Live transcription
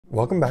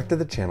Welcome back to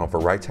the channel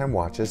for Right Time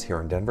Watches here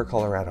in Denver,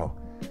 Colorado.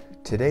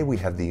 Today we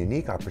have the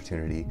unique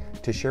opportunity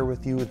to share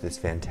with you this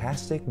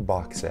fantastic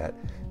box set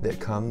that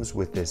comes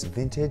with this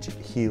vintage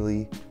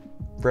Healy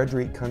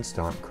Frederique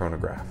Constant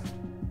chronograph.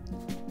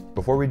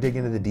 Before we dig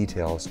into the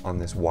details on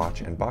this watch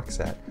and box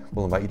set,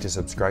 we'll invite you to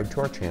subscribe to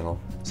our channel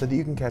so that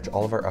you can catch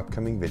all of our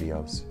upcoming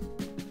videos.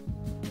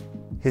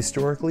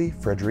 Historically,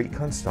 Frederique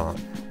Constant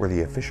were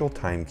the official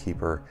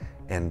timekeeper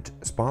and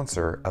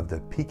sponsor of the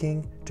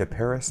Peking to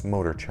Paris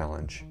Motor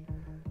Challenge.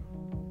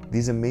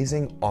 These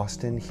amazing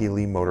Austin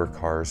Healy motor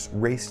cars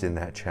raced in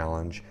that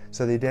challenge,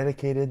 so they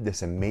dedicated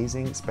this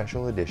amazing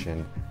special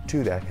edition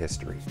to that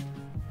history.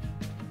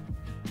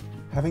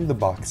 Having the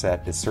box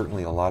set is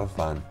certainly a lot of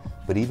fun,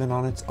 but even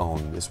on its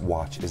own, this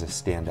watch is a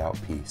standout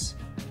piece.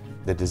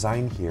 The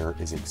design here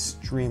is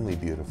extremely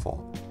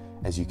beautiful.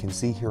 As you can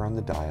see here on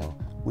the dial,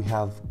 we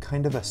have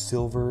kind of a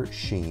silver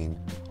sheen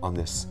on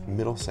this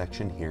middle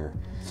section here,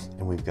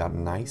 and we've got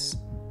nice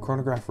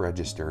chronograph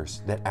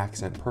registers that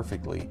accent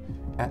perfectly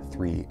at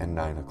 3 and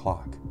 9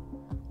 o'clock.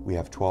 We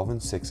have 12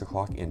 and 6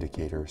 o'clock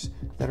indicators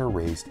that are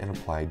raised and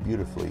applied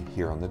beautifully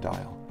here on the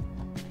dial.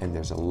 And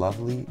there's a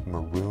lovely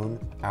maroon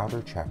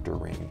outer chapter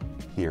ring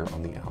here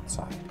on the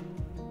outside.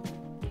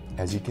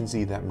 As you can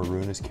see, that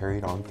maroon is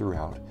carried on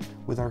throughout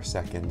with our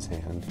seconds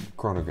hand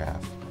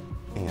chronograph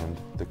and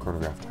the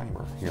chronograph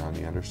timer here on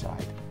the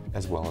underside,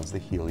 as well as the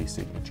Healy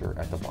signature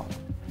at the bottom.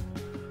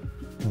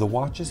 The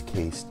watch is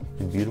cased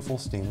in beautiful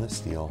stainless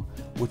steel,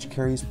 which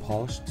carries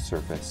polished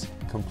surface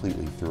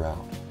completely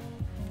throughout.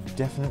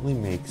 Definitely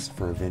makes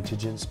for a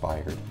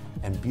vintage-inspired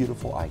and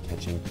beautiful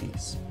eye-catching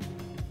piece.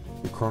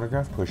 The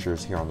chronograph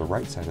pushers here on the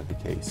right side of the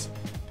case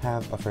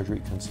have a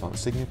Frederique Constant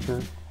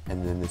signature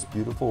and then this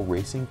beautiful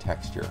racing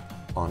texture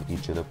on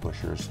each of the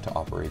pushers to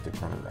operate the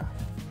chronograph.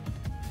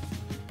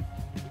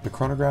 The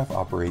chronograph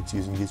operates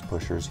using these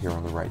pushers here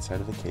on the right side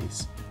of the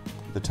case.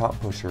 The top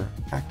pusher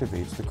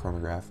activates the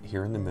chronograph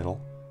here in the middle.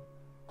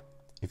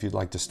 If you'd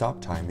like to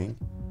stop timing,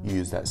 you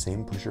use that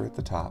same pusher at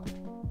the top,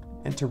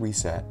 and to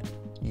reset,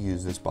 you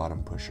use this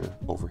bottom pusher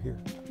over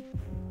here.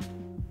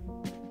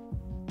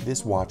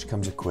 This watch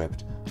comes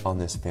equipped on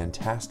this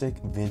fantastic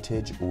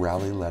vintage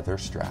rally leather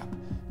strap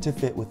to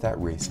fit with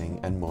that racing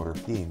and motor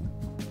theme.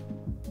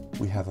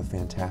 We have a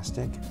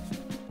fantastic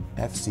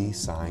FC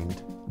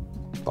signed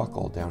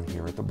buckle down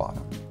here at the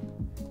bottom,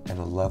 and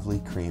a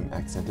lovely cream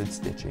accented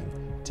stitching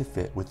to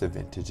fit with the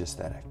vintage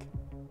aesthetic.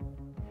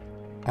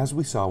 As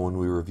we saw when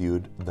we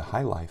reviewed the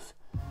High Life,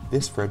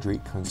 this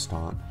Frederique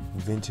Constant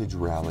vintage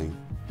rally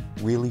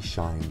really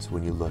shines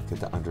when you look at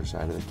the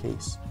underside of the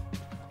case.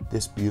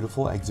 This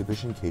beautiful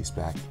exhibition case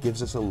back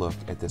gives us a look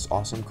at this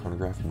awesome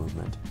chronograph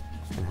movement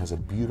and has a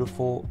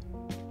beautiful,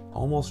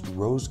 almost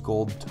rose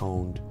gold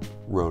toned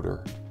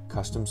rotor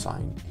custom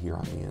signed here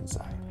on the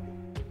inside.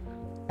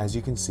 As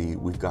you can see,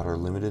 we've got our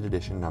limited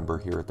edition number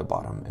here at the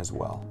bottom as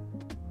well.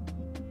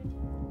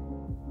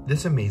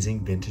 This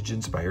amazing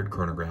vintage-inspired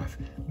chronograph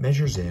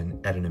measures in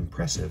at an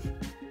impressive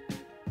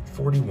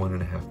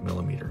 41.5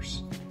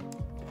 millimeters.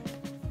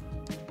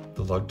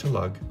 The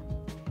lug-to-lug,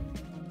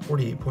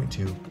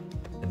 48.2,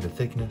 and the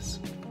thickness,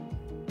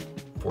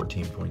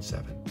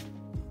 14.7.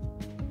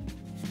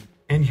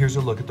 And here's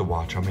a look at the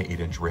watch on my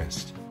 8-inch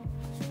wrist.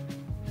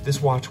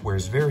 This watch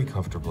wears very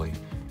comfortably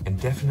and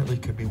definitely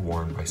could be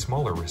worn by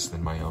smaller wrists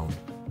than my own.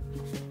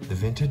 The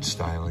vintage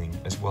styling,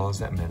 as well as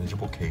that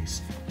manageable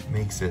case,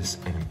 makes this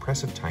an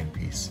impressive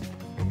timepiece,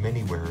 and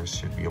many wearers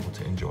should be able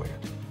to enjoy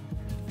it.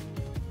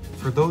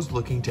 For those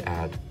looking to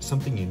add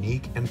something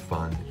unique and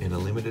fun in a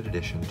limited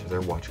edition to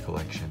their watch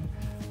collection,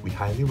 we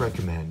highly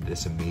recommend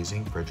this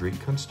amazing Frederique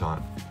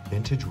Constant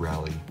Vintage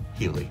Rally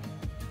Healy.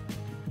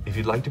 If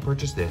you'd like to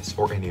purchase this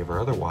or any of our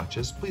other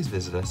watches, please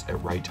visit us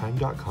at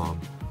righttime.com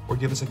or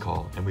give us a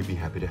call and we'd be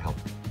happy to help.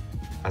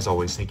 As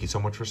always, thank you so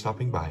much for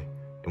stopping by,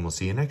 and we'll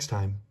see you next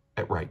time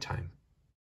at Right Time.